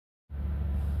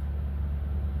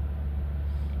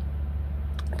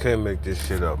Can't make this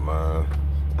shit up, man.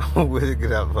 I'm ready to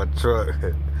get out of my truck.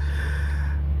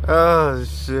 Oh,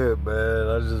 shit, man.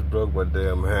 I just broke my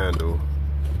damn handle.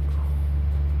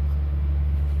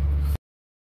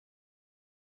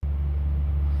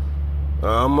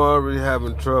 I'm already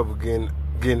having trouble getting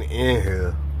in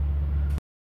here.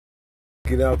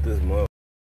 Get out this mother.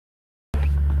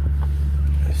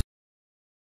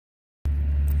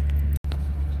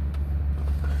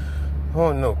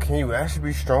 Oh no, can you actually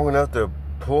be strong enough to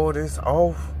pull this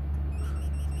off?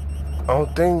 I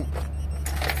don't think.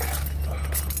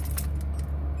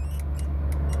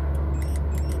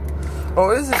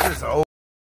 Oh, is it just old?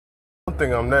 I don't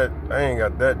think I ain't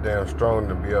got that damn strong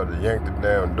to be able to yank the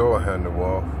damn door handle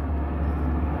off.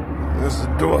 This is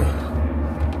the door.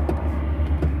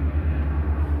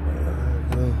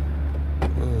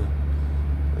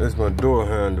 That's my door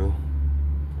handle.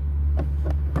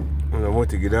 And I went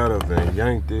to get out of it and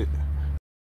yanked it.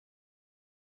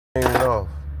 Hanging off.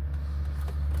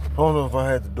 I don't know if I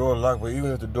had the door locked, but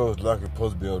even if the door is locked, it's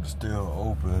supposed to be able to still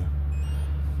open.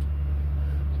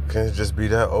 Can it just be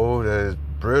that old that it's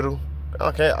brittle?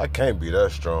 I can't be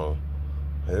that strong.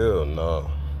 Hell no.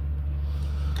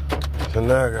 So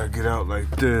now I gotta get out like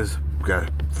this.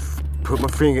 Gotta put my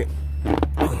finger in the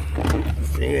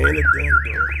damn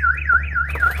door.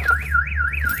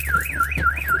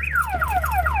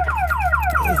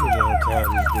 This is a long time,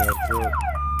 this damn truck.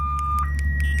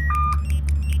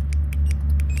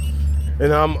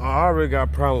 And I already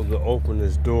got problems with opening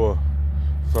this door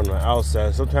from the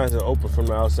outside. Sometimes it opens from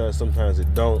the outside, sometimes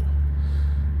it don't.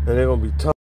 And they're gonna be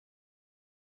tough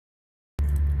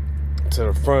to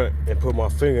the front and put my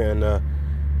finger in there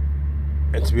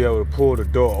and to be able to pull the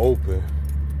door open.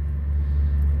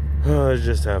 It's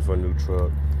just time for a new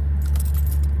truck.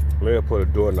 Maybe I'll put a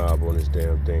doorknob on this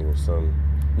damn thing or something.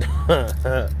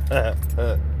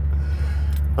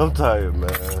 I'm tired,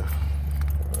 man.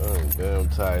 I'm damn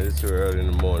tired. It's too early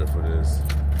in the morning for this.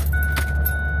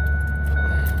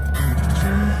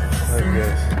 I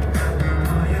guess.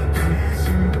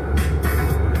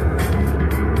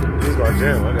 This is my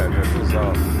jam. I gotta cut this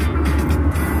off.